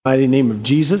Mighty name of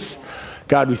Jesus.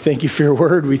 God, we thank you for your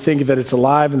word. We thank you that it's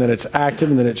alive and that it's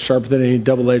active and that it's sharper than any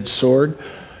double-edged sword.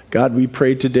 God, we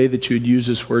pray today that you would use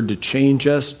this word to change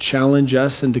us, challenge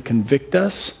us, and to convict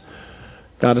us.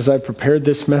 God, as I prepared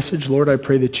this message, Lord, I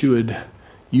pray that you would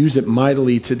use it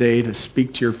mightily today to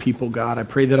speak to your people, God. I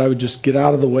pray that I would just get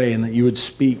out of the way and that you would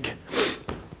speak.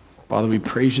 Father, we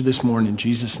praise you this morning in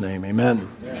Jesus' name. Amen.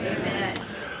 Amen.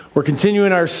 We're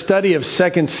continuing our study of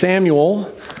 2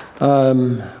 Samuel.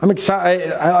 I'm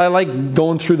excited. I like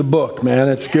going through the book, man.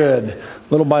 It's good.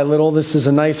 Little by little, this is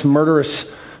a nice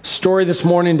murderous story this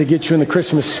morning to get you in the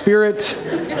Christmas spirit.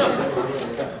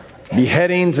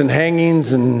 Beheadings and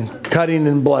hangings and cutting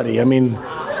and bloody. I mean,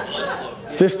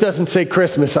 if this doesn't say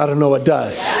Christmas, I don't know what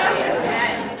does.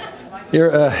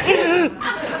 If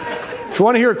you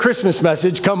want to hear a Christmas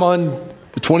message, come on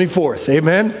the 24th.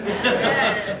 Amen?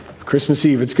 Christmas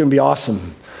Eve. It's going to be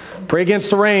awesome. Pray against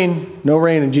the rain. No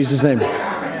rain in Jesus' name. All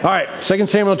right, 2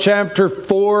 Samuel chapter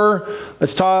 4.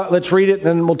 Let's read it, and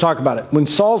then we'll talk about it. When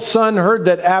Saul's son heard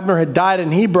that Abner had died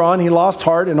in Hebron, he lost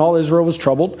heart, and all Israel was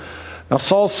troubled. Now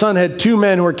Saul's son had two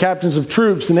men who were captains of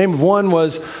troops. The name of one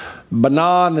was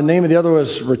Baanah, and the name of the other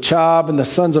was Rechab, and the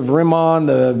sons of Rimmon,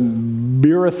 the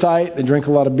Beerothite. They drank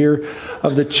a lot of beer.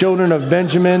 Of the children of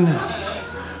Benjamin.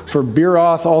 For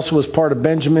Beeroth also was part of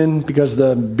Benjamin, because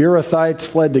the Beerothites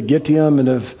fled to Gittim and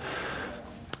have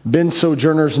been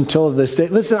sojourners until this day.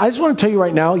 Listen, I just want to tell you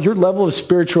right now, your level of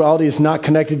spirituality is not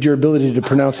connected to your ability to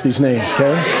pronounce these names,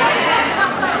 okay?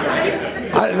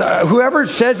 Whoever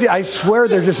says it, I swear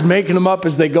they're just making them up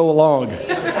as they go along.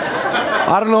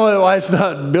 I don't know why it's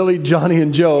not Billy, Johnny,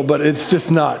 and Joe, but it's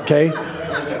just not, okay?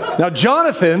 Now,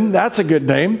 Jonathan, that's a good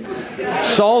name.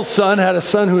 Saul's son had a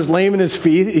son who was lame in his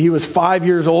feet. He was 5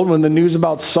 years old when the news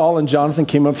about Saul and Jonathan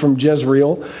came up from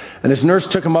Jezreel. And his nurse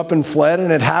took him up and fled.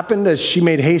 And it happened as she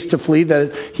made haste to flee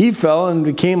that he fell and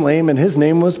became lame. And his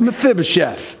name was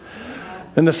Mephibosheth.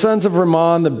 And the sons of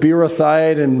Rimmon, the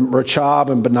Beerothite, and Rechab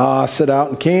and Baanah set out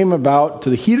and came about to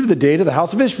the heat of the day to the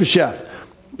house of Ishbosheth.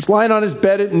 He was lying on his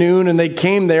bed at noon, and they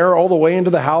came there all the way into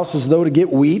the house as though to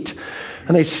get wheat.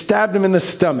 And they stabbed him in the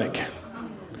stomach.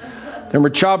 Then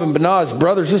Rechab and Baanah's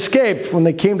brothers escaped. When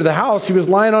they came to the house, he was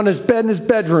lying on his bed in his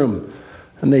bedroom.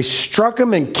 And they struck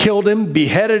him and killed him,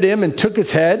 beheaded him, and took his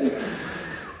head.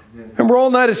 And were all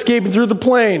night escaping through the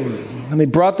plain. And they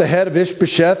brought the head of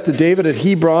Ishbosheth to David at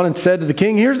Hebron and said to the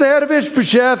king, "Here's the head of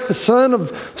Ishbosheth, the son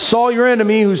of Saul your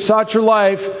enemy, who sought your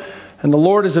life. And the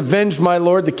Lord has avenged my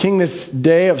lord the king this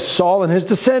day of Saul and his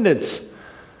descendants."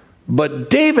 But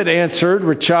David answered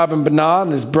Rechab and Baanah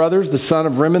and his brothers, the son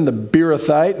of Rimmon, the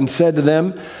Beerothite, and said to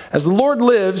them, "As the Lord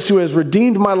lives, who has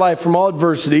redeemed my life from all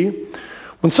adversity,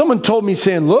 when someone told me,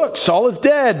 saying, 'Look, Saul is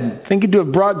dead,' thinking to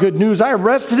have brought good news, I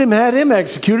arrested him and had him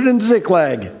executed in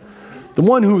Ziklag. The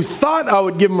one who thought I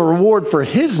would give him a reward for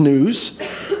his news,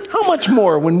 how much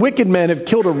more when wicked men have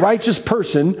killed a righteous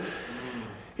person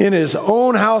in his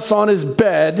own house on his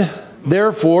bed?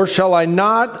 Therefore shall I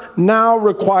not now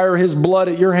require his blood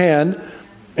at your hand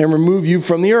and remove you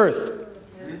from the earth."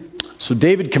 So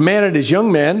David commanded his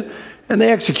young men, and they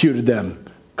executed them,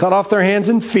 cut off their hands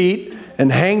and feet,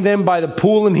 and hanged them by the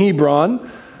pool in Hebron.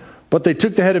 But they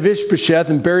took the head of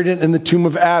Ishbosheth and buried it in the tomb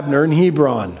of Abner in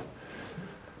Hebron.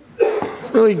 It's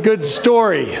a really good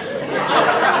story.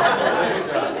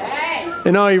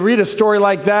 You know, you read a story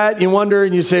like that, you wonder,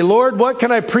 and you say, "Lord, what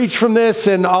can I preach from this?"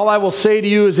 And all I will say to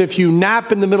you is, if you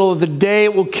nap in the middle of the day,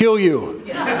 it will kill you.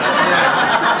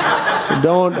 So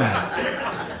don't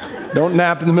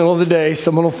nap in the middle of the day.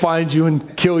 Someone will find you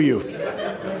and kill you.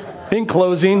 In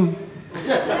closing,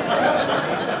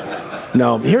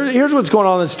 no, here's what's going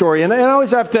on in this story. And I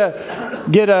always have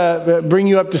to bring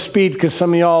you up to speed, because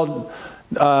some of y'all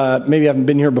maybe haven't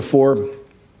been here before.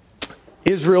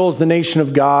 Israel is the nation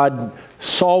of God.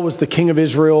 Saul was the king of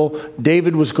Israel.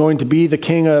 David was going to be the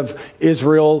king of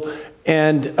Israel.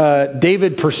 And Saul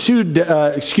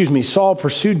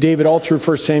pursued David all through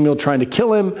 1 Samuel, trying to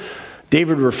kill him.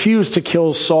 David refused to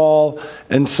kill Saul.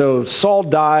 And so Saul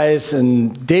dies,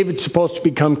 and David's supposed to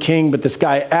become king. But this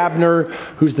guy Abner,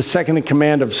 who's the second in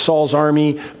command of Saul's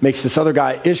army, makes this other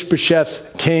guy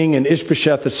Ishbosheth king, and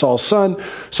Ishbosheth is Saul's son.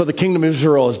 So the kingdom of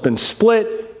Israel has been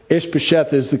split.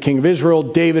 Ishbosheth is the king of Israel.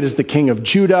 David is the king of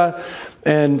Judah.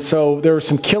 And so there was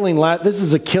some killing. This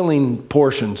is a killing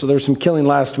portion. So there was some killing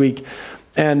last week.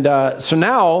 And so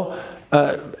now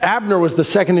Abner was the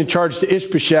second in charge to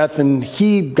Ishbosheth, and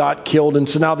he got killed. And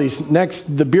so now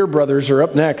the Beer brothers are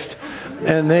up next.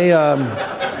 And they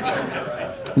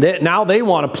Now they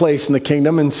want a place in the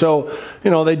kingdom. And so,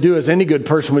 they do as any good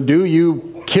person would do.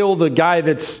 You kill the guy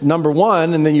that's number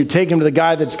one, and then you take him to the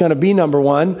guy that's going to be number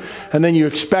one. And then you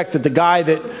expect that the guy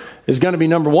that is going to be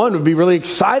number one would be really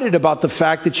excited about the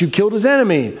fact that you killed his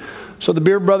enemy. So the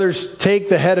Beard brothers take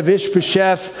the head of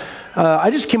Ishbosheth.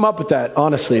 I just came up with that,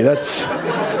 honestly. That's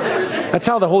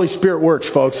how the Holy Spirit works,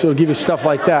 folks. It'll give you stuff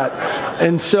like that.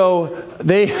 And so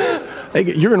you're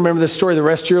going to remember this story the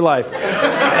rest of your life.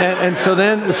 And so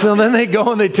then they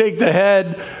go and they take the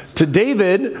head to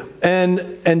David,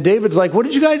 and David's like, "What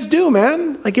did you guys do,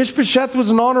 man? Like, Ishbosheth was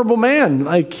an honorable man.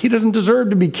 Like, he doesn't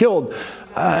deserve to be killed."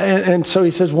 And so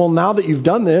he says, "Well, now that you've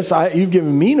done this, you've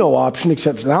given me no option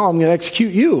except now I'm going to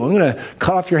execute you. I'm going to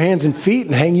cut off your hands and feet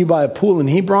and hang you by a pool in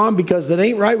Hebron, because that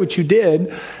ain't right what you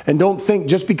did. And don't think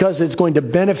just because it's going to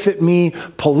benefit me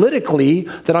politically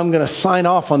that I'm going to sign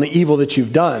off on the evil that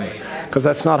you've done, because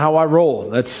that's not how I roll.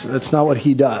 That's not what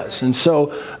he does." And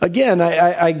so again,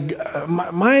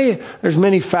 there's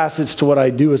many facets to what I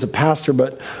do as a pastor,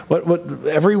 but what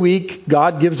every week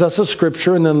God gives us a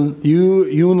scripture, and then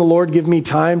you and the Lord give me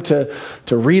time to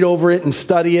read over it and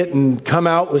study it and come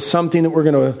out with something that we're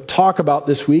going to talk about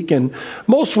this week. And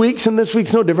most weeks, and this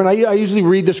week's no different, I usually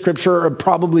read the scripture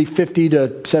probably 50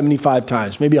 to 75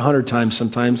 times, maybe 100 times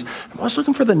sometimes. I'm always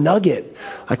looking for the nugget.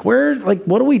 What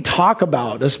do we talk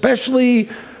about? Especially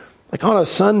like on a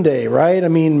Sunday, right? I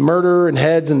mean, murder and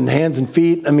heads and hands and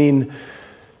feet. I mean,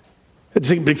 it's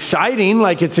exciting,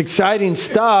 it's exciting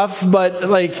stuff, but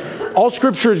all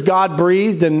scripture is God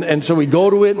breathed, and so we go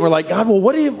to it and we're like, "God, well,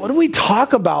 what do we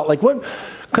talk about?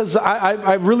 Because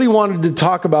I really wanted to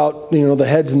talk about, the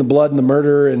heads and the blood and the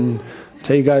murder, and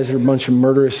tell you guys are a bunch of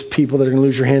murderous people that are going to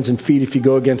lose your hands and feet if you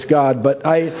go against God. But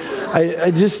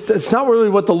I just, it's not really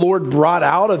what the Lord brought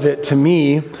out of it to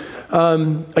me.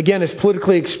 Again, it's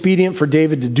politically expedient for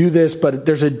David to do this, but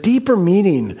there's a deeper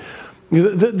meaning.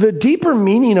 The deeper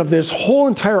meaning of this whole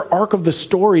entire arc of the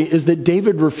story is that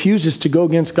David refuses to go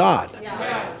against God.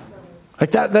 Yeah.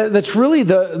 That's really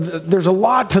there's a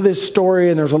lot to this story,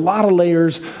 and there's a lot of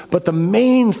layers, but the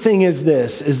main thing is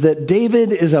this, is that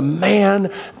David is a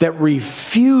man that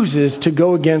refuses to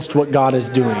go against what God is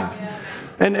doing.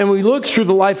 And we look through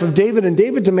the life of David, and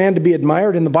David's a man to be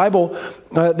admired in the Bible.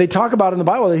 They talk about in the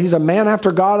Bible that he's a man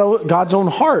after God's own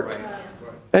heart.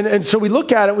 And so we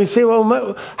look at it and we say,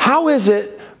 well, how is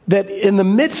it that in the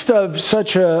midst of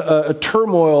such a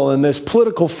turmoil and this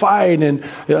political fight and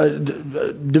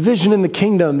division in the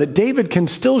kingdom, that David can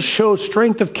still show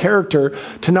strength of character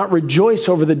to not rejoice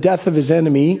over the death of his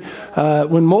enemy,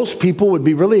 when most people would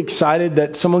be really excited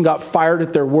that someone got fired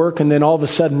at their work and then all of a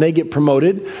sudden they get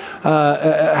promoted?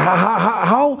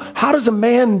 How does a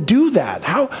man do that?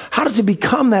 How does he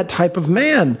become that type of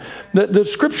man? The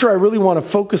scripture I really want to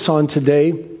focus on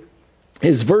today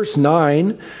is verse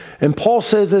 9. And Paul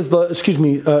says,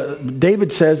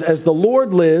 David says, "As the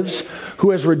Lord lives, who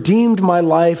has redeemed my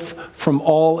life from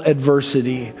all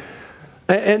adversity."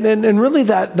 And really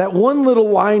that one little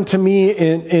line to me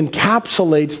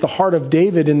encapsulates the heart of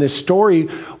David in this story,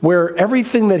 where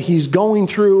everything that he's going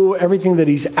through, everything that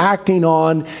he's acting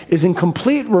on is in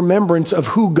complete remembrance of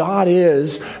who God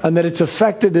is and that it's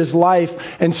affected his life.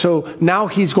 And so now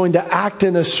he's going to act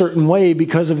in a certain way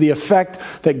because of the effect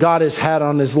that God has had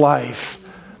on his life.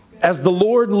 "As the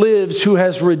Lord lives, who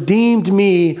has redeemed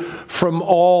me from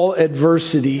all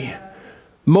adversity."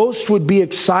 Most would be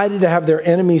excited to have their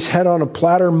enemy's head on a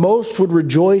platter. Most would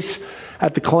rejoice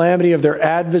at the calamity of their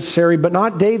adversary, but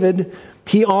not David.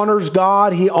 He honors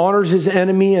God, he honors his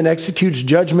enemy, and executes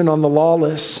judgment on the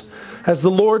lawless. "As the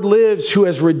Lord lives, who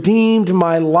has redeemed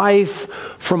my life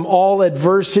from all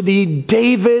adversity."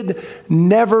 David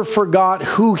never forgot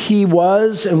who he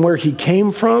was and where he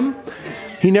came from.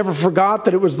 He never forgot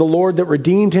that it was the Lord that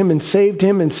redeemed him and saved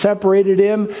him and separated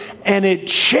him, and it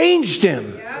changed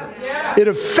him. It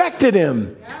affected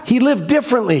him. He lived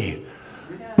differently.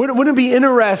 Wouldn't it be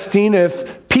interesting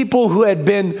if people who had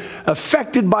been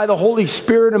affected by the Holy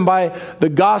Spirit and by the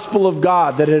gospel of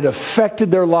God, that it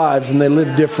affected their lives and they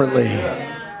lived differently?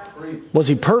 Was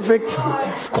he perfect?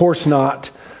 Of course not.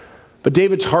 But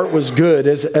David's heart was good.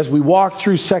 As we walk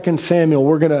through 2 Samuel,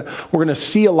 we're gonna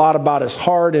see a lot about his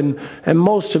heart, and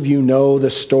most of you know the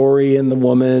story and the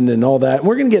woman and all that.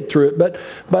 We're gonna get through it,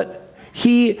 but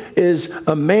he is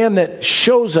a man that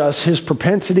shows us his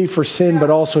propensity for sin, but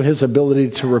also his ability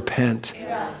to repent.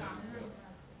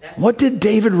 What did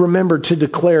David remember to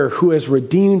declare? "Who has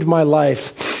redeemed my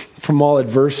life from all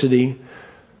adversity."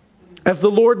 As the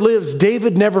Lord lives,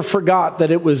 David never forgot that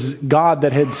it was God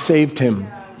that had saved him.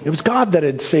 It was God that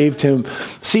had saved him.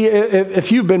 See,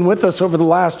 if you've been with us over the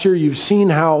last year, you've seen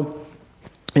how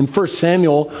in 1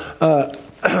 Samuel,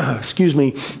 excuse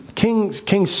me,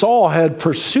 King Saul had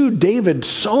pursued David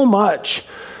so much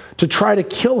to try to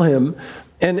kill him.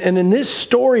 And in this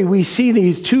story, we see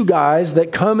these two guys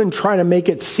that come and try to make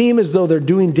it seem as though they're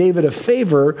doing David a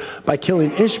favor by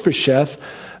killing Ishbosheth.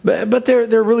 But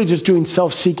they're really just doing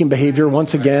self-seeking behavior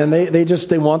once again.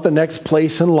 They want the next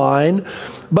place in line.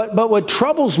 But what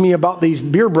troubles me about these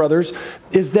Beer brothers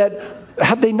is that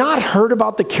had they not heard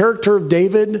about the character of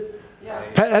David?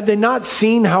 Had they not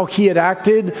seen how he had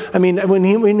acted? I mean,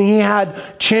 when he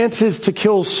had chances to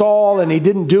kill Saul and he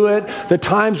didn't do it, the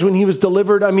times when he was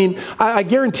delivered, I mean, I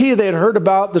guarantee you they had heard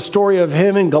about the story of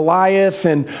him and Goliath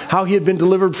and how he had been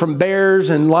delivered from bears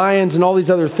and lions and all these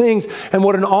other things and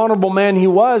what an honorable man he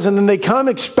was. And then they come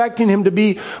expecting him to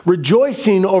be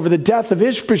rejoicing over the death of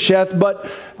Ishbosheth, but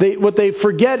what they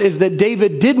forget is that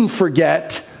David didn't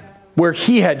forget where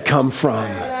he had come from.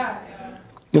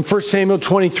 In 1 Samuel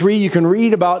 23, you can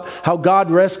read about how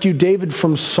God rescued David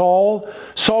from Saul.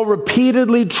 Saul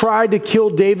repeatedly tried to kill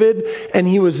David, and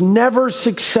he was never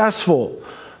successful.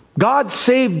 God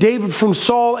saved David from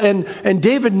Saul, and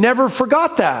David never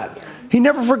forgot that. He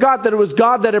never forgot that it was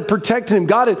God that had protected him.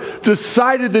 God had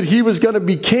decided that he was going to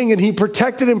be king, and he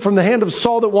protected him from the hand of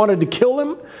Saul that wanted to kill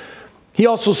him. He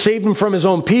also saved him from his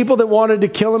own people that wanted to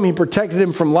kill him. He protected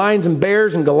him from lions and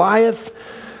bears and Goliath.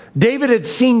 David had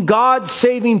seen God's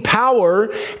saving power,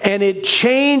 and it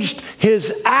changed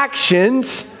his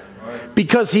actions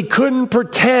because he couldn't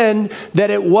pretend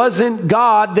that it wasn't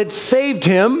God that saved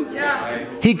him.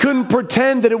 He couldn't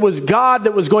pretend that it was God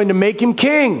that was going to make him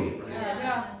king.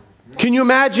 Can you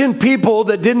imagine people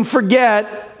that didn't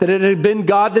forget that it had been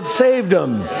God that saved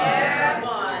them?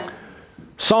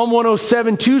 Psalm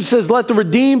 107:2 says, "Let the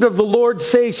redeemed of the Lord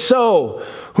say so,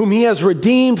 whom he has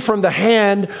redeemed from the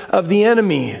hand of the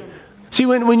enemy." See,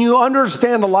 when you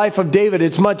understand the life of David,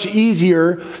 it's much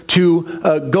easier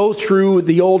to go through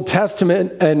the Old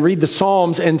Testament and read the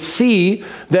Psalms and see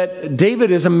that David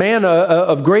is a man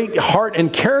of great heart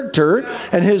and character,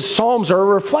 and his Psalms are a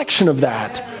reflection of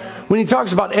that. When he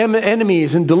talks about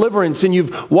enemies and deliverance, and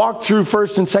you've walked through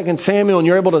 1 and 2 Samuel and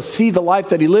you're able to see the life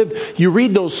that he lived, you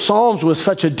read those Psalms with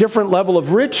such a different level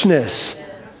of richness.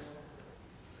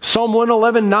 Psalm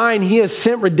 111:9, he has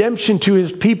sent redemption to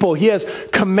his people. He has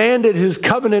commanded his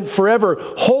covenant forever.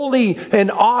 Holy and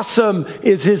awesome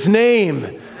is his name.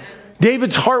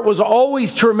 David's heart was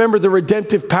always to remember the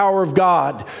redemptive power of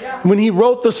God. When he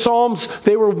wrote the Psalms,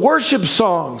 they were worship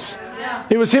songs.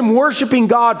 It was him worshiping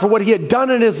God for what he had done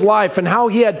in his life and how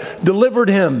he had delivered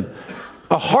him.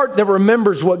 A heart that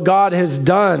remembers what God has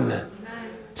done.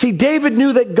 See, David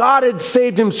knew that God had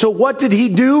saved him, so what did he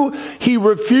do? He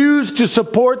refused to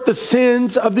support the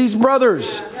sins of these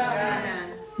brothers.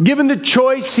 Given the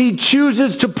choice, he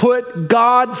chooses to put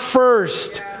God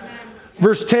first.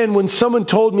 Verse 10, when someone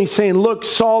told me saying, "Look,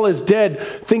 Saul is dead,"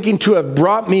 thinking to have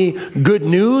brought me good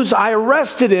news, I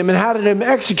arrested him and had him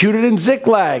executed in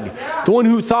Ziklag, the one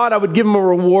who thought I would give him a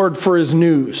reward for his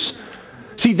news.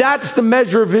 See, that's the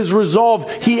measure of his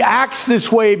resolve. He acts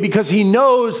this way because he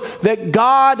knows that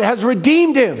God has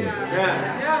redeemed him.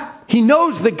 He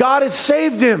knows that God has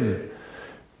saved him.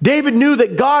 David knew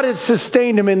that God had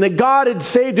sustained him and that God had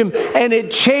saved him, and it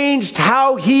changed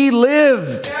how he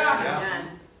lived.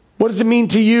 What does it mean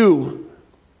to you?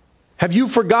 Have you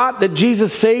forgot that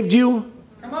Jesus saved you?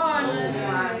 Come on.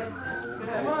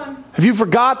 Have you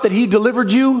forgot that he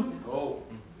delivered you?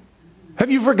 Have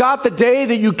you forgot the day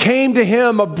that you came to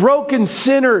him, a broken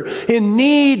sinner in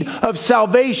need of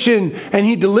salvation, and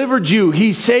he delivered you,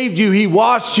 he saved you, he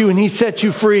washed you, and he set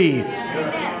you free?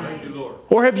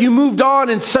 Or have you moved on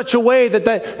in such a way that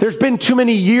there's been too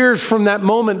many years from that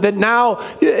moment that now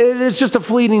it is just a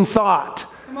fleeting thought?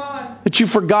 That you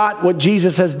forgot what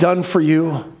Jesus has done for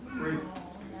you?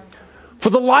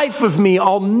 For the life of me,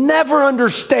 I'll never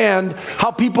understand how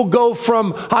people go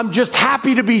from "I'm just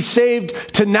happy to be saved"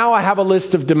 to "now I have a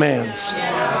list of demands."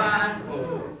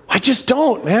 I just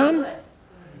don't, man.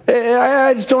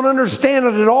 I just don't understand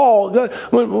it at all.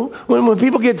 When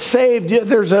people get saved,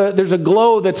 there's a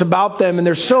glow that's about them, and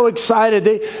they're so excited.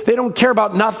 They don't care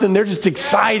about nothing. They're just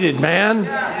excited, man.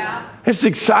 They're just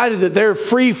excited that they're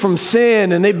free from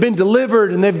sin and they've been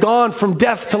delivered and they've gone from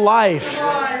death to life.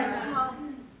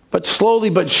 But slowly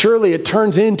but surely it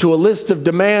turns into a list of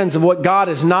demands of what God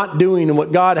is not doing and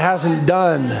what God hasn't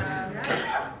done.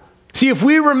 See, if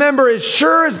we remember, as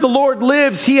sure as the Lord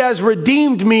lives, he has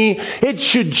redeemed me, it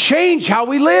should change how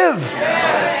we live.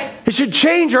 It should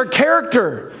change our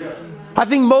character. I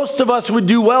think most of us would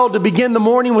do well to begin the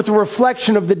morning with a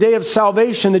reflection of the day of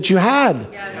salvation that you had.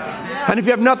 And if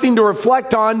you have nothing to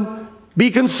reflect on,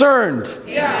 be concerned.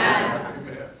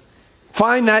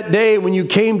 find that day when you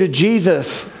came to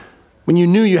Jesus, when you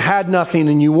knew you had nothing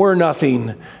and you were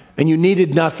nothing and you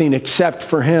needed nothing except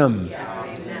for Him.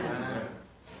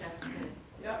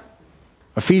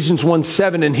 Ephesians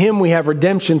 1:7, in Him we have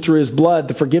redemption through His blood,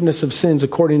 the forgiveness of sins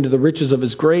according to the riches of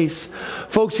His grace.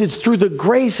 Folks, it's through the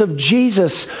grace of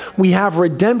Jesus we have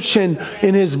redemption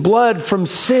in His blood from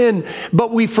sin.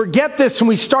 But we forget this and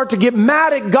we start to get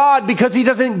mad at God because He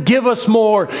doesn't give us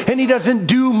more and He doesn't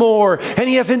do more and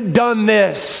He hasn't done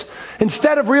this.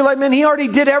 Instead of realizing, man, He already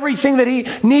did everything that He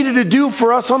needed to do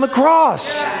for us on the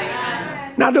cross.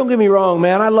 Now, don't get me wrong,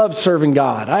 man. I love serving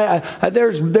God.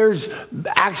 There's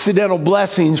accidental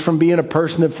blessings from being a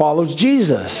person that follows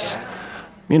Jesus.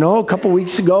 You know, a couple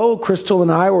weeks ago, Crystal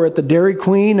and I were at the Dairy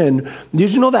Queen, and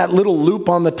did you know that little loop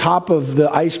on the top of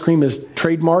the ice cream is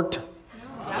trademarked?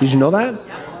 Did you know that?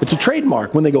 It's a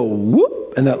trademark. When they go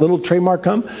whoop, and that little trademark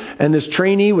come, and this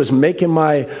trainee was making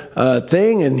my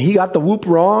thing, and he got the whoop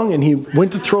wrong, and he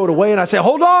went to throw it away, and I said,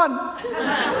 hold on.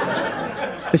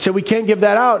 They said, we can't give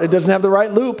that out. It doesn't have the right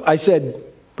loop. I said,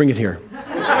 bring it here.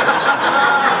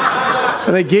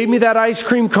 And they gave me that ice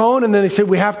cream cone, and then they said,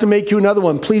 we have to make you another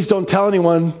one. Please don't tell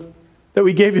anyone that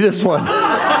we gave you this one.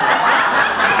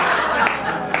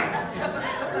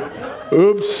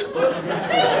 Oops.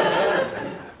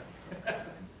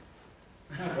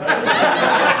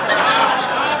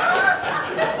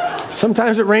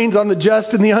 Sometimes it rains on the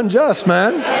just and the unjust,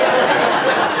 man.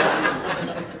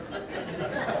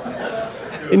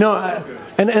 You know,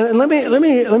 and let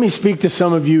me speak to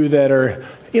some of you that are,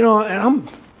 you know, and I'm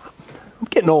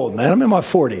getting old, man. I'm in my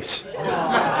 40s.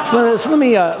 So let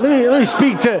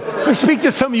me speak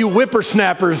to some of you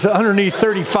whippersnappers underneath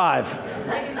 35.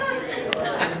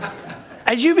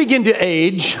 As you begin to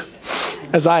age,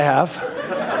 as I have,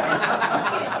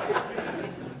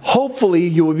 hopefully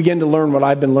you will begin to learn what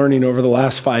I've been learning over the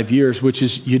last 5 years, which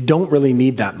is you don't really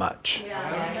need that much.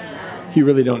 You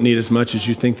really don't need as much as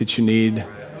you think that you need.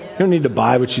 You don't need to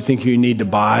buy what you think you need to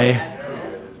buy.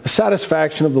 The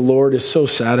satisfaction of the Lord is so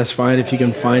satisfying if you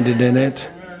can find it in it.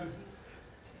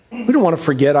 We don't want to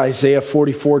forget Isaiah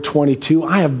 44:22.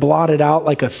 I have blotted out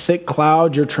like a thick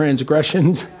cloud your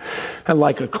transgressions, and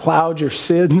like a cloud your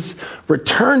sins.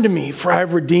 Return to me, for I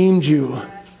have redeemed you.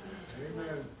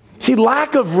 See,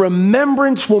 lack of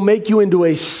remembrance will make you into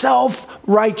a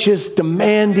self-righteous,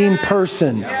 demanding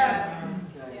person.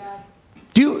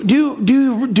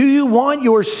 Do you want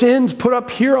your sins put up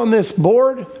here on this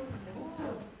board?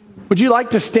 Would you like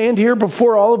to stand here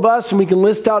before all of us and we can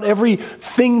list out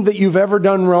everything that you've ever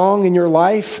done wrong in your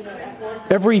life?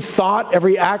 Every thought,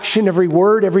 every action, every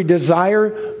word, every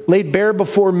desire laid bare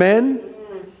before men?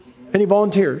 Any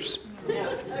volunteers?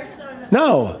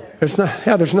 No, there's not.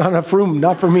 Yeah, there's not enough room.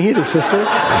 Not for me either, sister.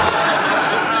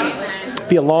 It'd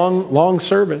be a long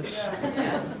service.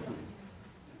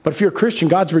 But if you're a Christian,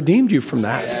 God's redeemed you from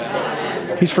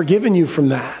that. He's forgiven you from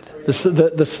that.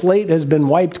 The slate has been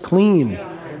wiped clean.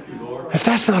 If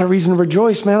that's not a reason to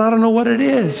rejoice, man, I don't know what it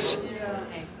is.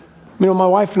 You know, my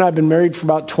wife and I have been married for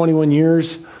about 21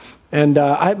 years. And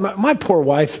my poor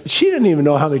wife, she didn't even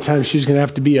know how many times she was going to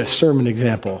have to be a sermon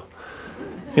example.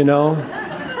 You know?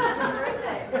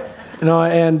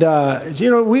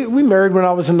 We married when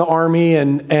I was in the Army,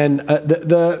 and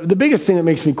the biggest thing that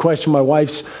makes me question my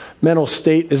wife's mental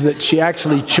state is that she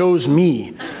actually chose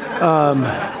me.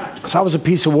 So I was a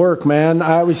piece of work, man.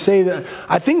 I always say that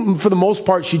I think for the most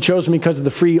part she chose me because of the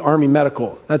free Army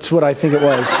medical. That's what I think it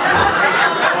was.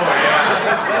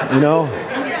 You know,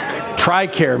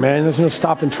 TRICARE, man. There's no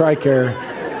stopping TRICARE.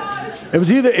 It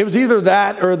was either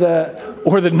that or the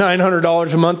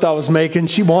 $900 a month I was making.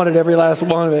 She wanted every last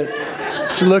one of it.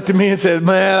 She looked at me and said,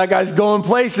 "Man, that guy's going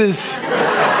places."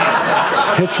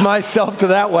 Hitch myself to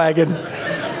that wagon.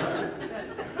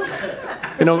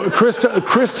 You know,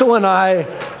 Crystal and I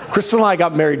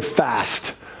got married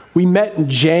fast. We met in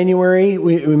January.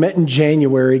 We met in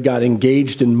January, got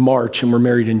engaged in March, and we're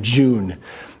married in June.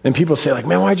 And people say, like,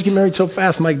 "Man, why'd you get married so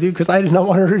fast?" I'm like, "Dude, because I did not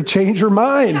want her to change her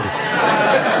mind."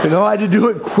 You know, I had to do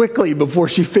it quickly before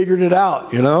she figured it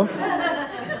out, you know?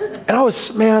 And I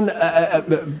was,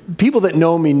 people that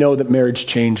know me know that marriage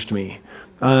changed me.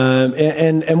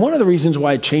 And one of the reasons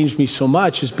why it changed me so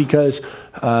much is because,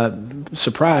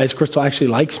 surprise, Crystal actually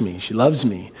likes me. She loves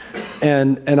me.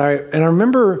 And I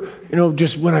remember, you know,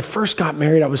 just when I first got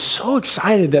married, I was so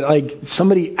excited that like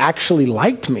somebody actually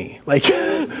liked me. Like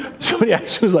somebody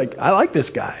actually was like, "I like this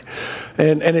guy."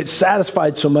 And it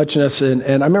satisfied so much in us. And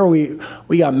I remember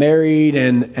we got married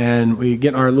and we get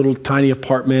in our little tiny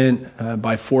apartment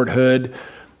by Fort Hood.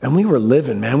 And we were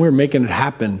living, man. We were making it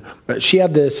happen. But she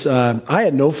had this, I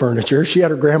had no furniture. She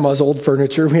had her grandma's old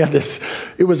furniture. We had this,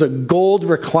 it was a gold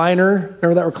recliner.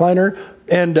 Remember that recliner?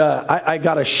 And I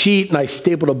got a sheet and I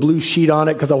stapled a blue sheet on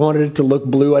it because I wanted it to look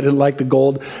blue. I didn't like the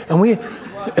gold. And we,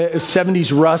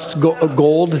 70s rust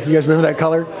gold. You guys remember that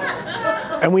color?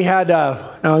 And we had,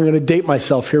 now I'm going to date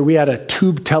myself here. We had a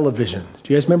tube television.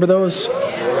 Do you guys remember those?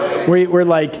 Where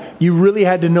like you really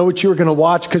had to know what you were going to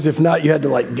watch, because if not, you had to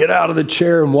like get out of the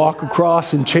chair and walk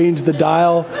across and change the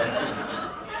dial.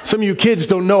 Some of you kids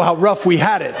don't know how rough we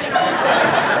had it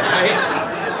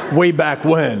way back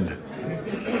when.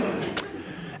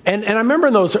 And I remember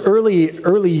in those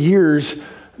early years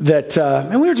that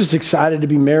and we were just excited to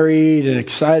be married and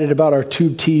excited about our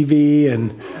tube TV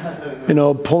and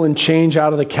pulling change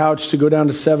out of the couch to go down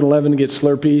to 7-Eleven to get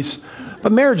Slurpees.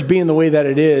 But marriage being the way that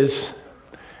it is,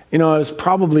 it was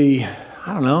probably,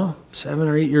 7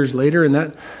 or 8 years later, and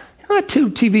that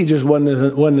tube TV just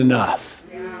wasn't enough.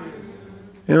 You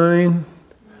know what I mean?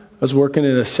 I was working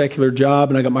at a secular job,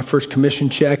 and I got my first commission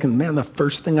check, and man, the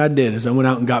first thing I did is I went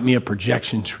out and got me a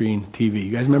projection screen TV.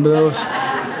 You guys remember those?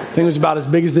 The thing was about as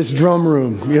big as this drum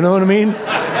room. You know what I mean?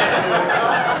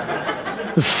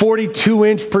 The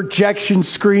 42-inch projection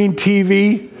screen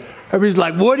TV. Everybody's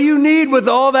like, what do you need with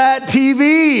all that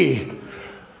TV?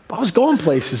 I was going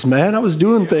places, man. I was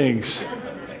doing things.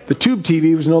 The tube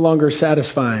TV was no longer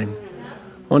satisfying.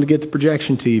 I wanted to get the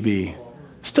projection TV.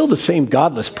 Still the same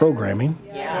godless programming.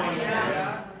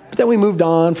 But then we moved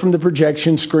on from the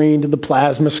projection screen to the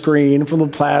plasma screen, from the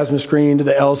plasma screen to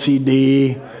the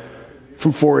LCD,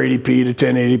 from 480p to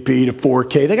 1080p to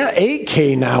 4K. They got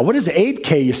 8K now. What is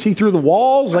 8K? You see through the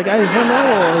walls? I just don't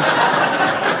know.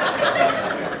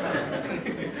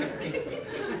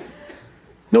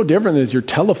 No different than with your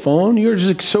telephone. You're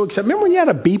just so excited. Remember when you had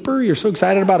a beeper? You're so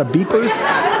excited about a beeper.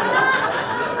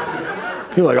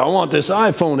 You're like, I want this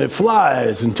iPhone. It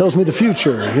flies and tells me the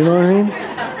future. You know what I mean?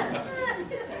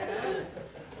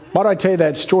 Why do I tell you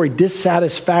that story?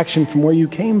 Dissatisfaction from where you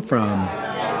came from.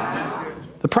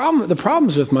 The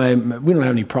problems with we don't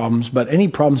have any problems, but any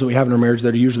problems that we have in our marriage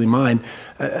that are usually mine,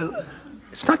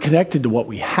 it's not connected to what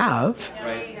we have.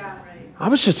 I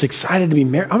was just excited to be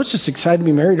married. I was just excited to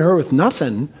be married to her with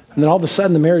nothing. And then all of a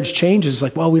sudden the marriage changes.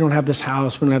 Like, well, we don't have this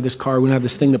house. We don't have this car. We don't have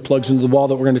this thing that plugs into the wall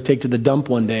that we're going to take to the dump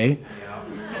one day.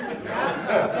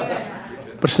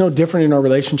 But it's no different in our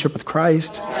relationship with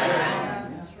Christ.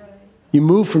 You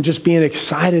move from just being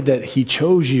excited that he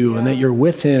chose you and that you're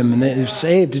with him and that you're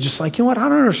saved to just like, you know what? I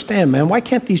don't understand, man. Why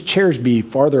can't these chairs be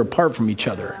farther apart from each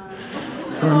other?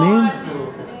 You know what I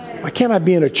mean? Why can't I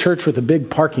be in a church with a big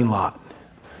parking lot?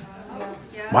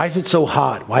 Why is it so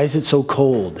hot? Why is it so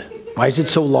cold? Why is it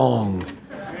so long?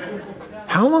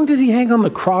 How long did he hang on the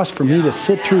cross for me to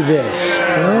sit through this?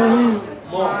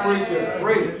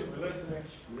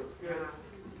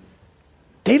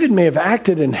 David may have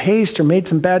acted in haste or made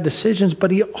some bad decisions,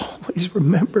 but he always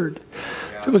remembered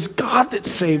it was God that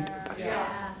saved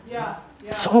him.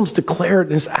 Psalms declare it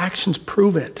and his actions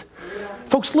prove it.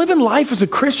 Folks, living life as a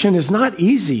Christian is not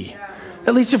easy.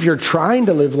 At least if you're trying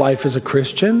to live life as a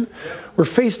Christian. We're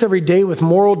faced every day with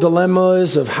moral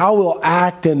dilemmas of how we'll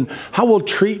act and how we'll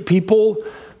treat people.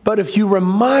 But if you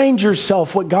remind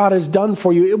yourself what God has done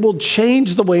for you, it will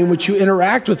change the way in which you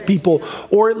interact with people,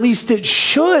 or at least it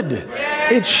should.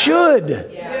 It should.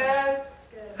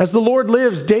 As the Lord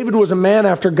lives, David was a man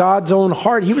after God's own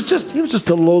heart. He was just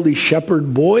a lowly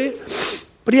shepherd boy,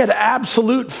 but he had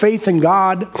absolute faith in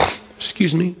God.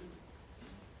 Excuse me.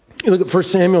 You look at 1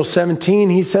 Samuel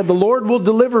 17, he said, the Lord will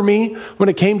deliver me when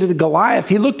it came to the Goliath.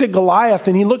 He looked at Goliath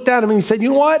and he looked at him and he said, you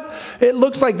know what? It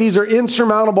looks like these are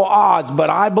insurmountable odds,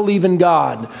 but I believe in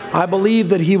God. I believe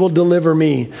that he will deliver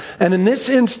me. And in this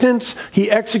instance, he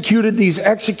executed these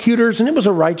executors, and it was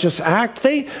a righteous act.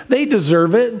 They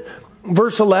deserve it.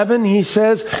 Verse 11, he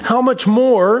says, how much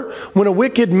more when a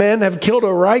wicked man have killed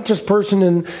a righteous person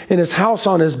in his house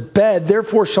on his bed?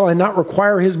 Therefore shall I not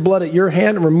require his blood at your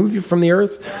hand and remove you from the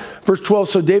earth? Verse 12,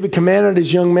 so David commanded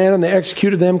his young men, and they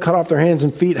executed them, cut off their hands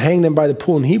and feet, hanged them by the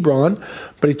pool in Hebron.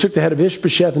 But he took the head of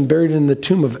Ishbosheth and buried it in the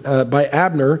tomb of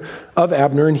Abner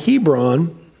in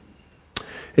Hebron.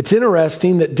 It's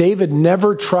interesting that David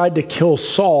never tried to kill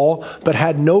Saul, but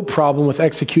had no problem with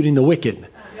executing the wicked.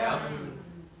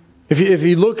 If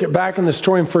you look back in the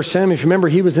story in 1 Samuel, if you remember,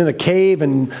 he was in a cave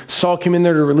and Saul came in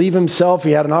there to relieve himself.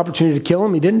 He had an opportunity to kill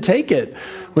him. He didn't take it.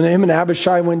 When him and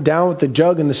Abishai went down with the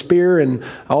jug and the spear and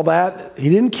all that, he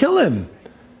didn't kill him.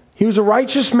 He was a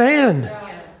righteous man.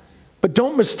 But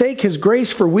don't mistake his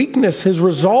grace for weakness. His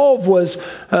resolve was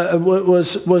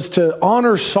to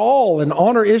honor Saul and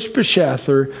honor Ishbosheth,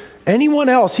 or Anyone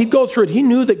else, he'd go through it. He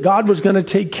knew that God was going to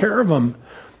take care of him.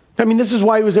 I mean, this is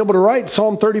why he was able to write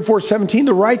Psalm 34:17,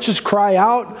 the righteous cry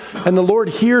out, and the Lord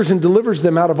hears and delivers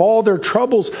them out of all their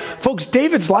troubles. Folks,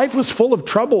 David's life was full of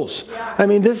troubles. I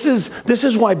mean, this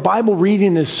is why Bible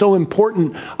reading is so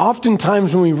important.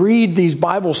 Oftentimes when we read these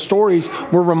Bible stories,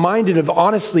 we're reminded of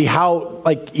honestly how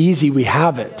easy we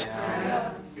have it.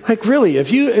 Like really,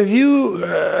 if you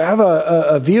have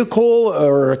a vehicle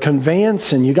or a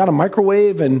conveyance and you got a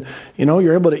microwave and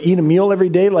you're able to eat a meal every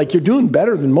day, you're doing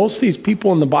better than most of these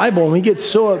people in the Bible. And we get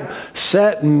so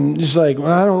upset and just I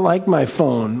don't like my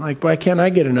phone. Why can't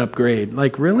I get an upgrade?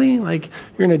 Really? You're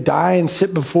going to die and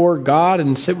sit before God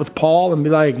and sit with Paul and be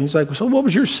he's like, so what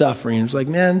was your suffering? He's like,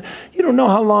 man, you don't know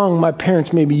how long my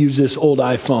parents maybe used this old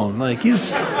iPhone.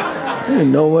 You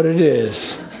don't know what it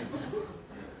is.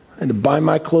 I had to buy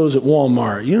my clothes at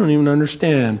Walmart. You don't even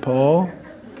understand, Paul.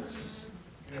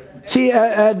 See,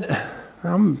 I'm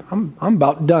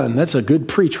about done. That's a good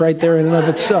preach right there in and of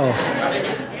itself.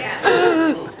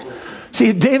 See,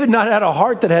 if David not had a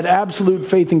heart that had absolute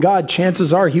faith in God,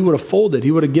 chances are he would have folded. He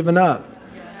would have given up.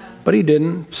 But he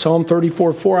didn't. Psalm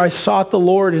 34:4, I sought the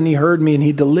Lord and he heard me and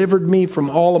he delivered me from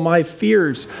all of my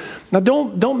fears. Now,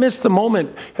 don't miss the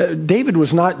moment. David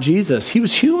was not Jesus. He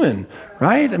was human,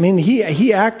 right? I mean,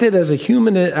 he acted as a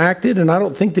human acted, and I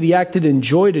don't think that he acted in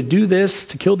joy to do this,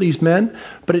 to kill these men,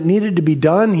 but it needed to be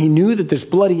done. He knew that this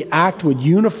bloody act would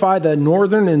unify the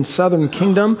northern and southern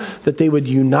kingdom, that they would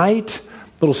unite.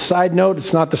 Little side note,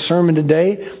 it's not the sermon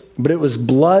today, but it was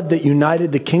blood that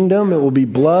united the kingdom. It will be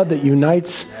blood that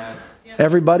unites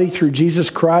everybody through Jesus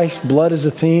Christ. Blood is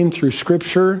a theme through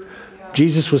Scripture.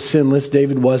 Jesus was sinless,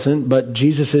 David wasn't, but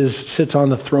Jesus sits on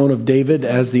the throne of David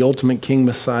as the ultimate King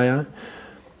Messiah.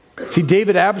 See,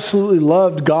 David absolutely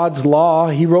loved God's law.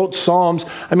 He wrote Psalms.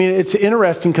 I mean, it's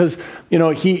interesting because,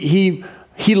 he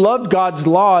loved God's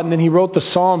law, and then he wrote the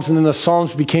Psalms, and then the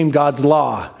Psalms became God's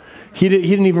law. He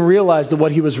didn't even realize that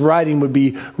what he was writing would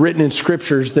be written in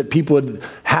scriptures that people would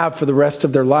have for the rest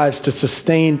of their lives to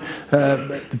sustain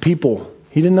the people.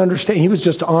 He didn't understand. He was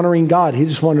just honoring God. He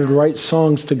just wanted to write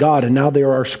songs to God, and now they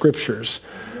are our scriptures.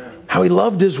 How he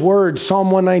loved his word.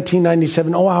 Psalm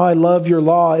 119:97. Oh, how I love your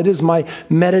law. It is my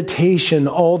meditation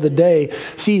all the day.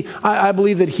 See, I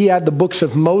believe that he had the books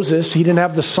of Moses. He didn't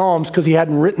have the Psalms because he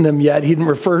hadn't written them yet. He didn't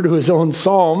refer to his own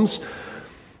Psalms.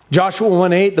 Joshua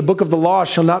 1:8, the book of the law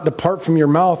shall not depart from your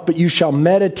mouth, but you shall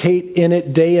meditate in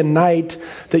it day and night,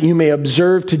 that you may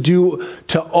observe to do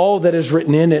to all that is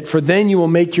written in it. For then you will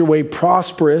make your way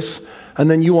prosperous,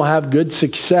 and then you will have good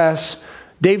success.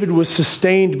 David was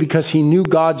sustained because he knew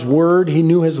God's word, he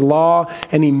knew his law,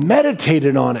 and he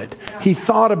meditated on it. He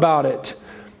thought about it.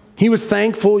 He was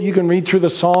thankful. You can read through the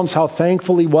Psalms how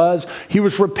thankful he was. He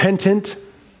was repentant.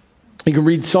 You can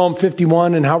read Psalm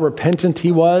 51 and how repentant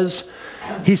he was.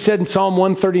 He said in Psalm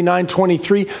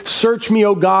 139:23, search me,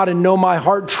 O God, and know my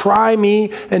heart. Try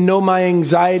me and know my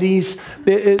anxieties.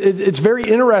 It's very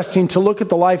interesting to look at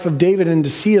the life of David and to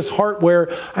see his heart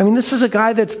where, this is a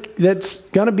guy that's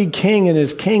going to be king and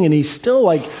is king, and he's still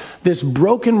this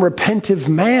broken, repentive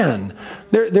man.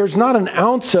 There's not an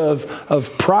ounce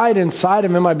of pride inside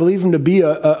of him. I believe him to be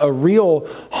a real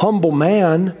humble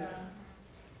man.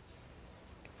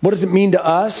 What does it mean to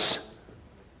us?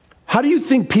 How do you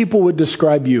think people would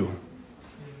describe you?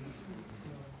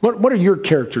 What are your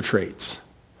character traits?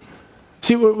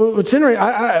 See, what's interesting,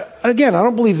 I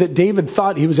don't believe that David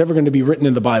thought he was ever going to be written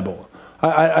in the Bible.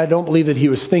 I don't believe that he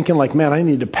was thinking man, I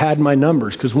need to pad my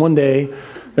numbers because one day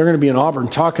they're going to be in Auburn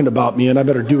talking about me and I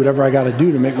better do whatever I got to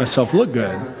do to make myself look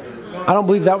good. I don't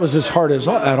believe that was his heart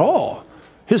at all.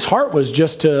 His heart was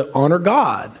just to honor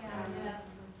God.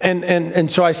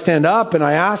 And so I stand up and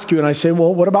I ask you and I say,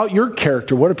 well, what about your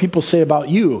character? What do people say about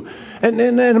you? And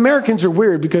Americans are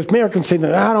weird because Americans say,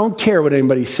 I don't care what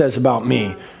anybody says about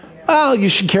me. Well, you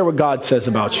should care what God says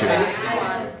about you.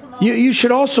 You should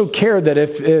also care that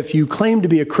if you claim to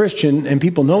be a Christian and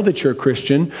people know that you're a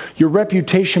Christian, your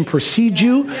reputation precedes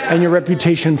you and your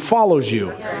reputation follows you.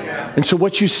 And so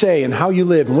what you say and how you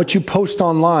live and what you post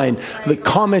online, the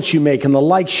comments you make and the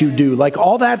likes you do,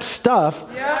 all that stuff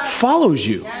follows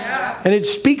you. And it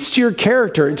speaks to your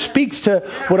character. It speaks to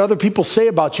what other people say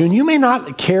about you. And you may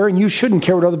not care and you shouldn't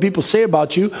care what other people say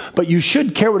about you, but you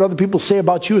should care what other people say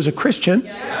about you as a Christian.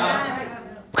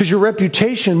 Because your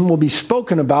reputation will be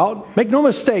spoken about. Make no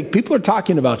mistake, people are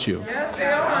talking about you.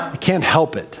 They can't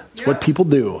help it. It's what people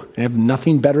do. They have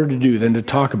nothing better to do than to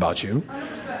talk about you.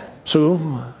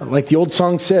 So, like the old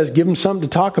song says, give them something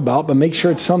to talk about, but make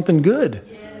sure it's something good.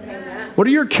 What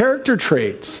are your character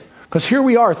traits? Because here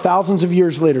we are thousands of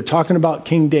years later talking about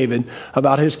King David,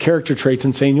 about his character traits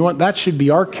and saying, you know what, that should be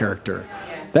our character.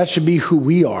 That should be who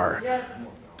we are.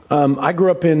 I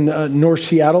grew up in North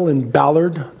Seattle in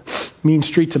Ballard, mean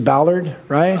streets of Ballard,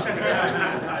 right?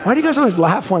 Why do you guys always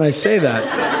laugh when I say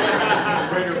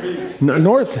that?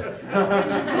 North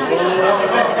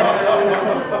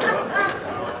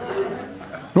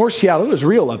Seattle, it was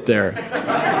real up there.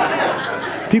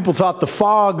 People thought the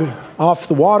fog off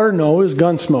the water. No, it was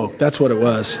gun smoke. That's what it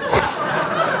was.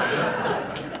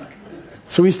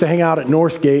 So we used to hang out at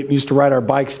Northgate and used to ride our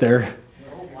bikes there.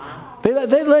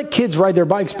 They let kids ride their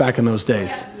bikes back in those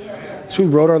days. So we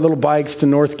rode our little bikes to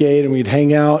Northgate and we'd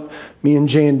hang out, me and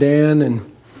Jay and Dan,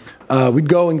 and we'd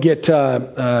go and get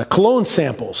cologne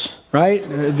samples, right?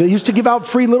 They used to give out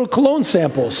free little cologne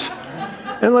samples.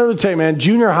 And let me tell you, man,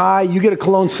 junior high, you get a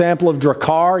cologne sample of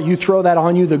Drakkar, you throw that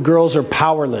on you, the girls are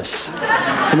powerless. You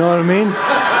know what I mean?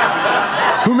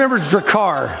 Who remembers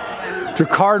Drakkar?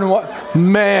 Drakkar and what?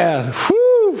 Man, whew.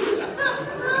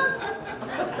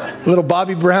 Little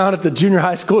Bobby Brown at the junior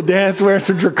high school dance wearing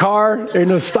some Drakkar. Ain't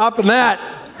no stopping that.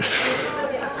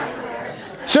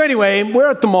 So anyway,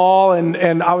 we're at the mall,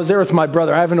 and I was there with my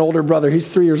brother. I have an older brother. He's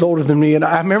 3 years older than me, and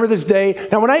I remember this day.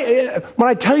 Now, when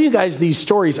I tell you guys these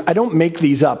stories, I don't make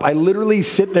these up. I literally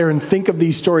sit there and think of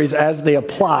these stories as they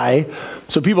apply.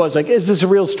 So people are like, is this a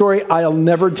real story? I'll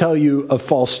never tell you a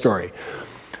false story.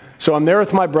 So I'm there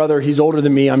with my brother. He's older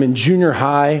than me. I'm in junior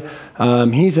high.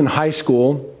 He's in high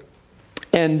school.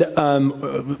 And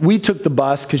we took the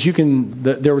bus because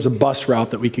there was a bus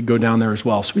route that we could go down there as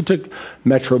well. So we took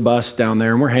Metro bus down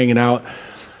there and we're hanging out.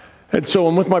 And so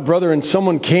I'm with my brother and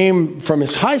someone came from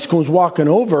his high school and was walking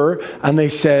over and they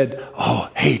said, oh,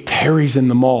 hey, Terry's in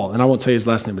the mall. And I won't tell you his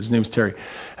last name, but his name's Terry.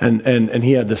 And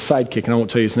he had the sidekick, and I won't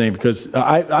tell you his name because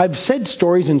I've said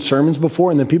stories in sermons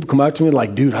before and then people come out to me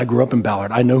like, dude, I grew up in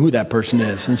Ballard. I know who that person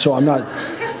is. And so I'm not...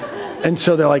 And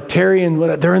so they're like, Terry, and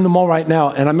they're in the mall right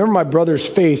now. And I remember my brother's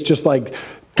face just like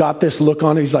got this look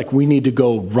on it. He's like, we need to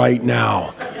go right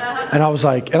now. And I was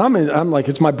like, and I'm like,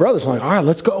 it's my brother. So I'm like, all right,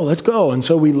 let's go. And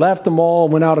so we left the mall,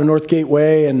 went out on North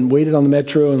Gateway and waited on the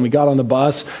Metro and we got on the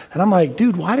bus. And I'm like,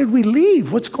 dude, why did we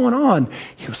leave? What's going on?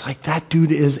 He was like, that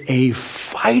dude is a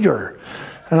fighter.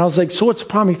 And I was like, so what's the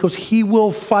problem? He goes, he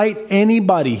will fight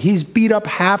anybody. He's beat up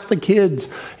half the kids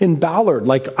in Ballard.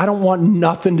 Like, I don't want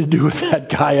nothing to do with that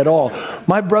guy at all.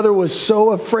 My brother was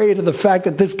so afraid of the fact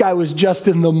that this guy was just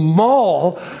in the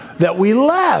mall that we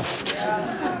left.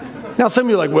 Now, some of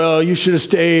you are like, well, you should have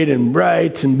stayed and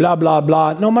rights and blah, blah,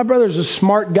 blah. No, my brother's a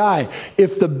smart guy.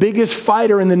 If the biggest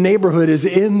fighter in the neighborhood is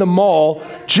in the mall,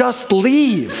 just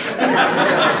leave.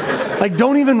 Like,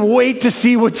 don't even wait to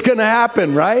see what's going to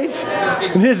happen, right?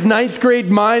 In his 9th grade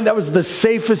mind, that was the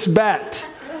safest bet.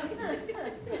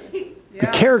 The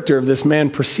character of this man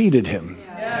preceded him.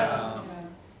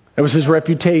 That was his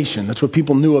reputation. That's what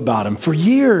people knew about him. For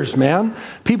years, man,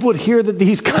 people would hear that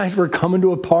these guys were coming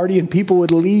to a party and people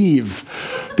would leave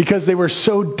because they were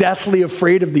so deathly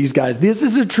afraid of these guys. This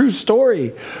is a true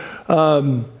story.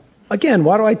 Again,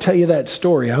 why do I tell you that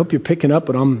story? I hope you're picking up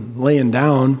what I'm laying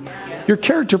down. Your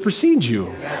character precedes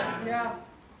you.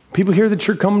 People hear that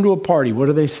you're coming to a party. What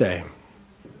do they say?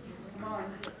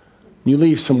 You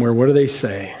leave somewhere. What do they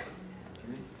say?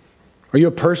 Are you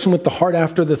a person with the heart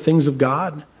after the things of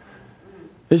God?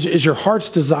 Is your heart's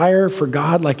desire for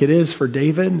God like it is for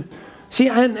David? See,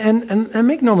 and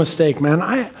make no mistake, man,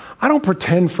 I don't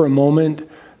pretend for a moment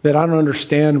that I don't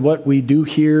understand what we do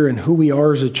here and who we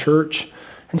are as a church.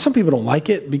 And some people don't like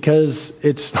it because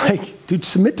it's like, dude,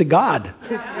 submit to God.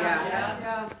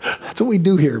 That's what we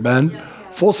do here, man.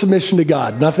 Full submission to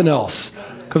God, nothing else.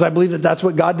 Because I believe that that's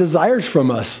what God desires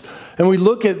from us. And we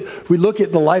look at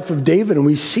the life of David and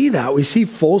we see that. We see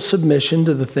full submission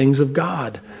to the things of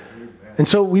God. And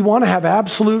so we want to have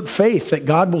absolute faith that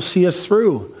God will see us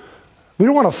through. We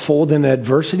don't want to fold in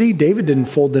adversity. David didn't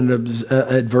fold in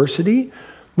adversity.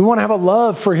 We want to have a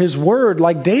love for his word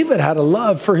like David had a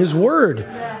love for his word.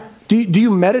 Do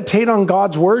you meditate on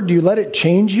God's word? Do you let it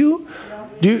change you?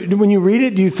 When you read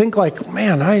it, do you think like,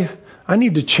 man, I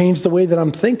need to change the way that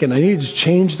I'm thinking. I need to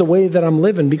change the way that I'm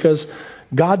living because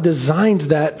God designed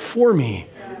that for me.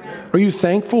 Are you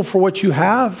thankful for what you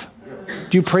have?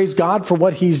 Do you praise God for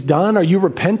what he's done? Are you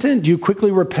repentant? Do you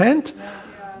quickly repent?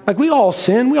 Like we all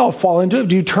sin, we all fall into it.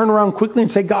 Do you turn around quickly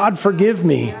and say, God, forgive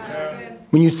me?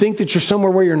 When you think that you're somewhere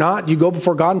where you're not, you go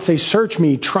before God and say, search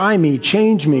me, try me,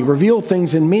 change me, reveal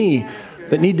things in me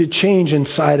that need to change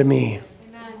inside of me.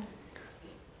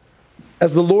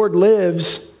 As the Lord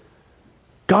lives,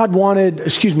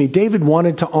 David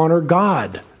wanted to honor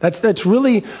God. That's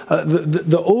really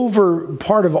the over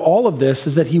part of all of this,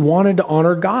 is that he wanted to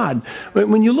honor God.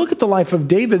 When you look at the life of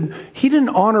David, he didn't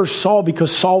honor Saul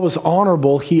because Saul was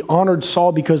honorable. He honored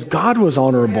Saul because God was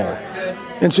honorable.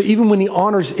 And so even when he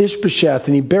honors Ishbosheth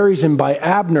and he buries him by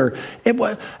Abner,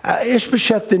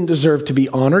 Ishbosheth didn't deserve to be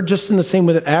honored, just in the same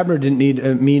way that Abner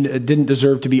didn't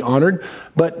deserve to be honored.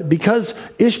 But because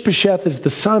Ishbosheth is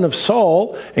the son of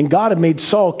Saul and God had made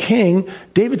Saul king,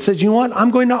 David says, you know what?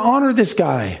 I'm going to honor this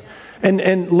guy.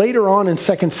 And later on in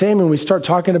 2 Samuel, we start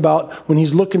talking about when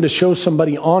he's looking to show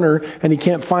somebody honor and he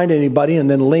can't find anybody, and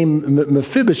then lame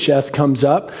Mephibosheth comes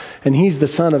up and he's the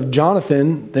son of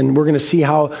Jonathan. Then we're going to see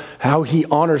how he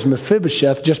honors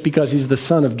Mephibosheth just because he's the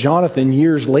son of Jonathan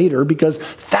years later, because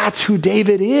that's who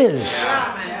David is.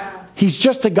 He's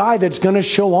just a guy that's going to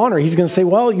show honor. He's going to say,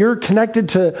 well, you're connected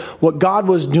to what God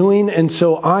was doing, and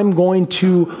so I'm going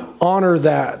to honor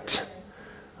that.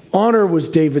 Honor was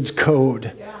David's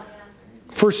code.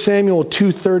 1 Samuel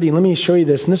 2:30, let me show you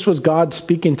this. And this was God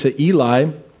speaking to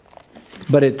Eli,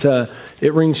 but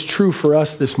it rings true for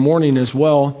us this morning as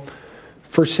well.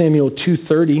 1 Samuel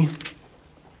 2:30.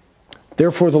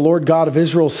 Therefore the Lord God of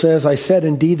Israel says, I said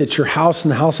indeed that your house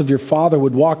and the house of your father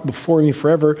would walk before me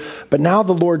forever. But now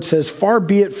the Lord says, far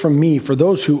be it from me, for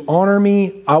those who honor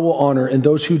me, I will honor, and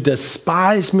those who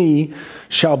despise me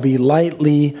shall be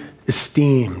lightly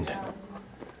esteemed.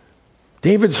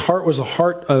 David's heart was a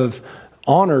heart of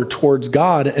honor towards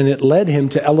God, and it led him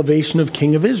to elevation of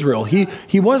king of Israel.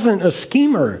 He wasn't a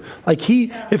schemer.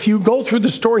 If you go through the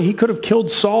story, he could have killed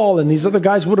Saul and these other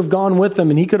guys would have gone with him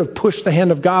and he could have pushed the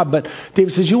hand of God. But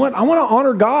David says, you know what? I want to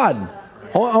honor God.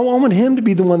 I want him to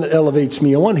be the one that elevates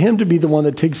me. I want him to be the one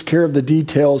that takes care of the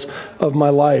details of my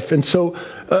life. And so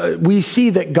we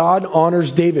see that God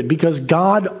honors David because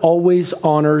God always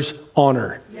honors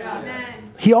honor. Yeah.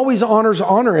 He always honors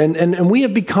honor, and we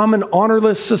have become an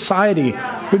honorless society.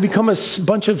 We've become a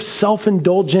bunch of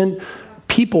self-indulgent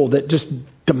people that just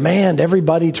demand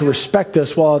everybody to respect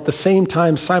us while at the same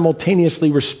time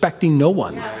simultaneously respecting no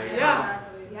one.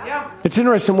 It's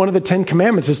interesting, one of the 10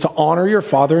 commandments is to honor your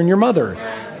father and your mother.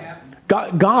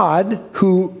 God,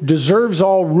 who deserves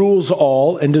all, rules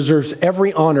all, and deserves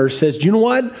every honor, says, do you know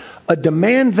what? A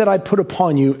demand that I put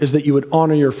upon you is that you would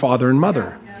honor your father and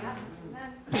mother.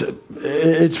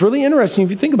 It's really interesting if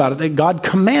you think about it, that God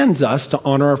commands us to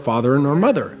honor our father and our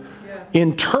mother.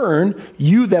 In turn,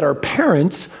 you that are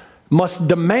parents must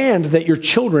demand that your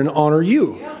children honor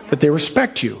you, that they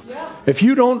respect you. If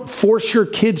you don't force your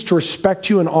kids to respect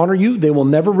you and honor you, they will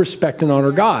never respect and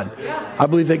honor God. I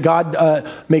believe that God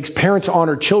makes parents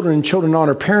honor children and children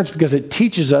honor parents because it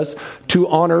teaches us to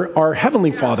honor our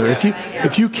heavenly Father.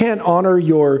 If you can't honor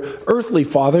your earthly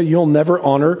father, you'll never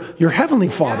honor your heavenly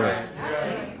Father.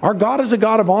 Our God is a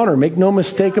God of honor. Make no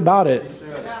mistake about it.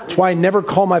 That's why I never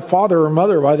call my father or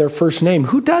mother by their first name.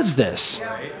 Who does this?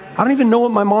 I don't even know what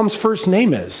my mom's first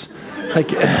name is.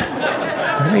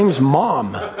 Her name's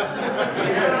Mom.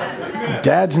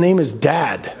 Dad's name is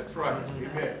Dad.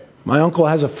 My uncle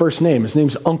has a first name. His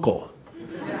name's Uncle.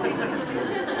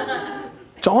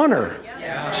 It's honor.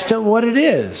 It's still what it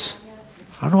is.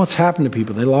 I don't know what's happened to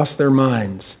people. They lost their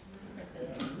minds.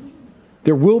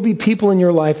 There will be people in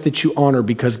your life that you honor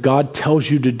because God tells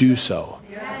you to do so.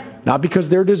 Not because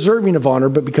they're deserving of honor,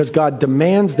 but because God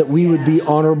demands that we would be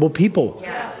honorable people.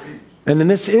 And in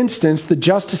this instance, the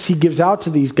justice he gives out to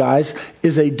these guys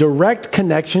is a direct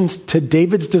connection to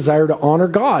David's desire to honor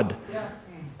God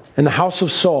in the house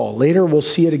of Saul. Later, we'll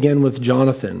see it again with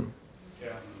Jonathan.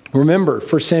 Remember,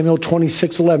 1 Samuel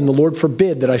 26:11, the Lord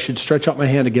forbid that I should stretch out my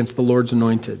hand against the Lord's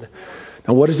anointed.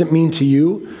 Now, what does it mean to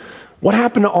you? What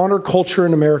happened to honor culture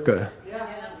in America?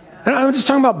 And I'm just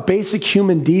talking about basic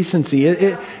human decency.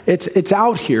 It's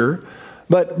out here.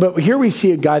 But here we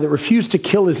see a guy that refused to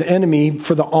kill his enemy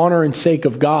for the honor and sake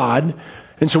of God.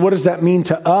 And so what does that mean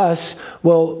to us?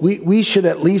 Well, we should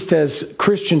at least as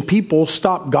Christian people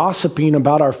stop gossiping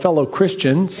about our fellow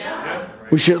Christians.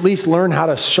 We should at least learn how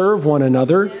to serve one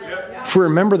another. If we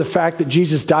remember the fact that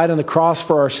Jesus died on the cross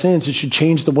for our sins, it should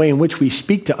change the way in which we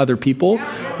speak to other people.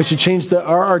 It should change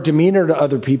our demeanor to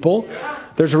other people.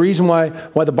 There's a reason why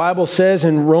the Bible says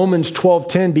in Romans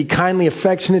 12:10, be kindly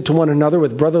affectionate to one another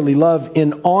with brotherly love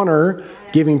in honor,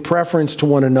 giving preference to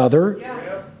one another.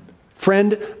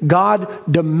 Friend, God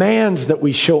demands that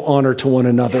we show honor to one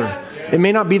another. It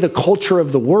may not be the culture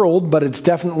of the world, but it's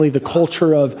definitely the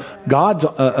culture of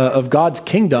God's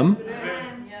kingdom.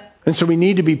 And so we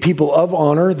need to be people of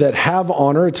honor that have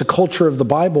honor. It's a culture of the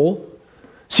Bible.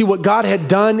 See, what God had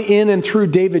done in and through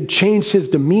David changed his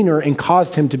demeanor and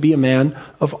caused him to be a man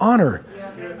of honor.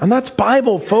 And that's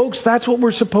Bible, folks. That's what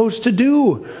we're supposed to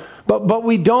do. But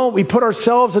we don't. We put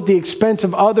ourselves at the expense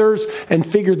of others and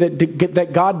figure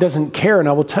that God doesn't care. And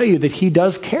I will tell you that He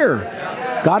does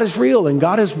care. God is real and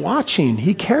God is watching.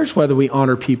 He cares whether we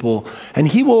honor people. And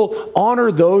He will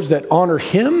honor those that honor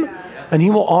Him, and He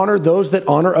will honor those that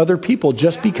honor other people,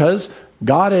 just because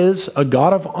God is a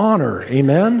God of honor.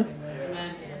 Amen?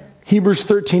 Hebrews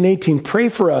 13:18, pray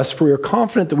for us, for we are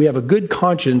confident that we have a good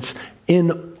conscience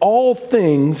in all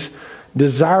things,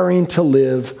 desiring to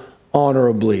live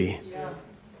honorably.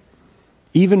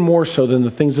 Even more so than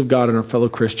the things of God and our fellow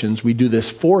Christians. We do this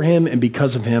for Him and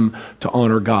because of Him to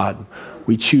honor God.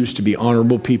 We choose to be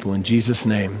honorable people in Jesus'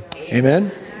 name. Amen?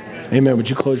 Amen. Would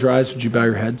you close your eyes? Would you bow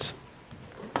your heads?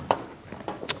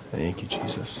 Thank you,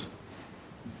 Jesus.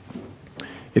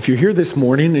 If you're here this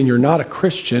morning and you're not a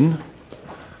Christian,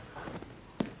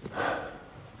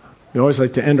 we always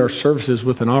like to end our services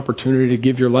with an opportunity to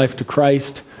give your life to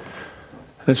Christ.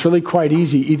 And it's really quite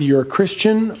easy. Either you're a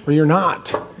Christian or you're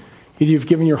not. Either you've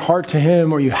given your heart to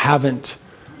Him or you haven't.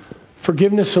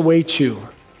 Forgiveness awaits you.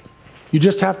 You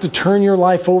just have to turn your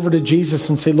life over to Jesus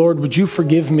and say, Lord, would you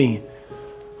forgive me?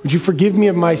 Would you forgive me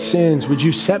of my sins? Would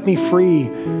you set me free?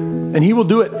 And He will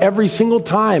do it every single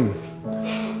time.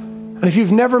 And if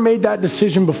you've never made that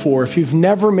decision before, if you've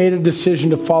never made a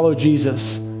decision to follow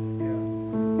Jesus,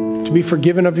 to be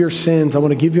forgiven of your sins, I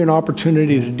want to give you an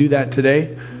opportunity to do that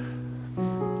today.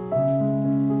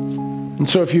 And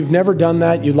so if you've never done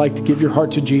that, you'd like to give your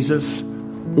heart to Jesus,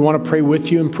 we want to pray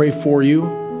with you and pray for you.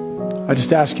 I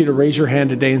just ask you to raise your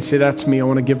hand today and say, that's me. I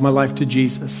want to give my life to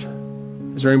Jesus.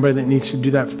 Is there anybody that needs to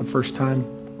do that for the first time?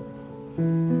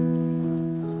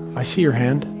 I see your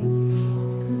hand.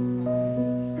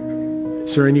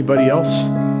 Is there anybody else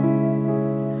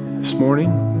this morning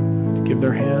to give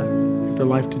their hand, give their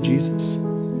life to Jesus?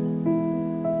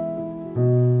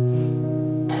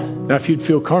 Now, if you'd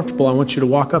feel comfortable, I want you to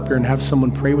walk up here and have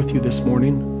someone pray with you this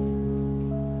morning.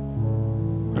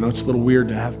 I know it's a little weird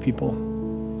to have people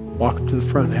walk up to the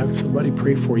front and have somebody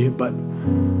pray for you, but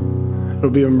it'll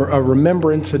be a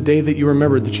remembrance, a day that you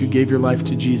remembered that you gave your life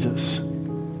to Jesus,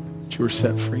 that you were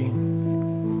set free.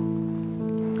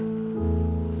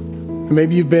 And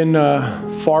maybe you've been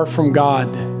far from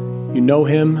God. You know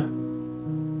Him.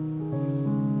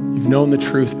 You've known the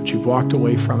truth, but you've walked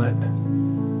away from it.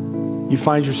 You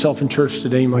find yourself in church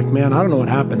today, and you're like, man, I don't know what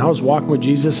happened. I was walking with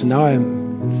Jesus, and now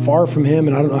I'm far from Him,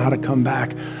 and I don't know how to come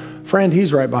back. Friend,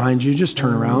 He's right behind you. Just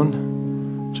turn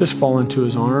around. Just fall into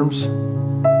His arms.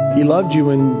 He loved you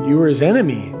when you were His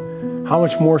enemy. How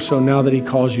much more so now that He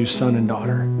calls you son and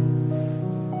daughter?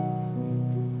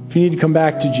 If you need to come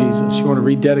back to Jesus, you want to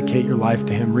rededicate your life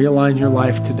to Him, realign your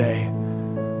life today, I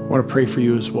want to pray for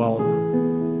you as well.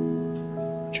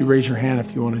 Would you raise your hand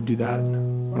if you want to do that? I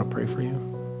want to pray for you.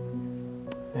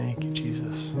 Thank you,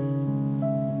 Jesus.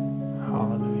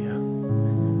 Hallelujah.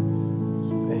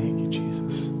 Thank you,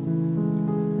 Jesus.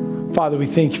 Father, we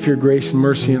thank you for your grace and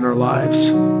mercy in our lives.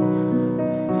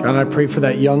 God, I pray for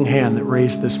that young hand that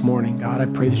raised this morning. God, I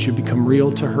pray that you become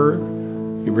real to her.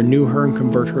 You renew her and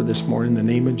convert her this morning in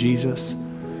the name of Jesus.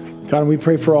 God, and we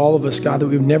pray for all of us, God, that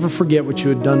we would never forget what you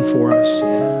had done for us.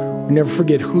 We never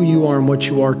forget who you are and what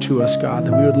you are to us, God,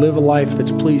 that we would live a life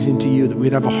that's pleasing to you, that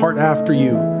we'd have a heart after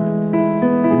you.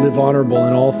 Live honorable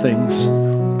in all things.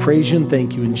 Praise you and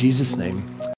thank you in Jesus' name.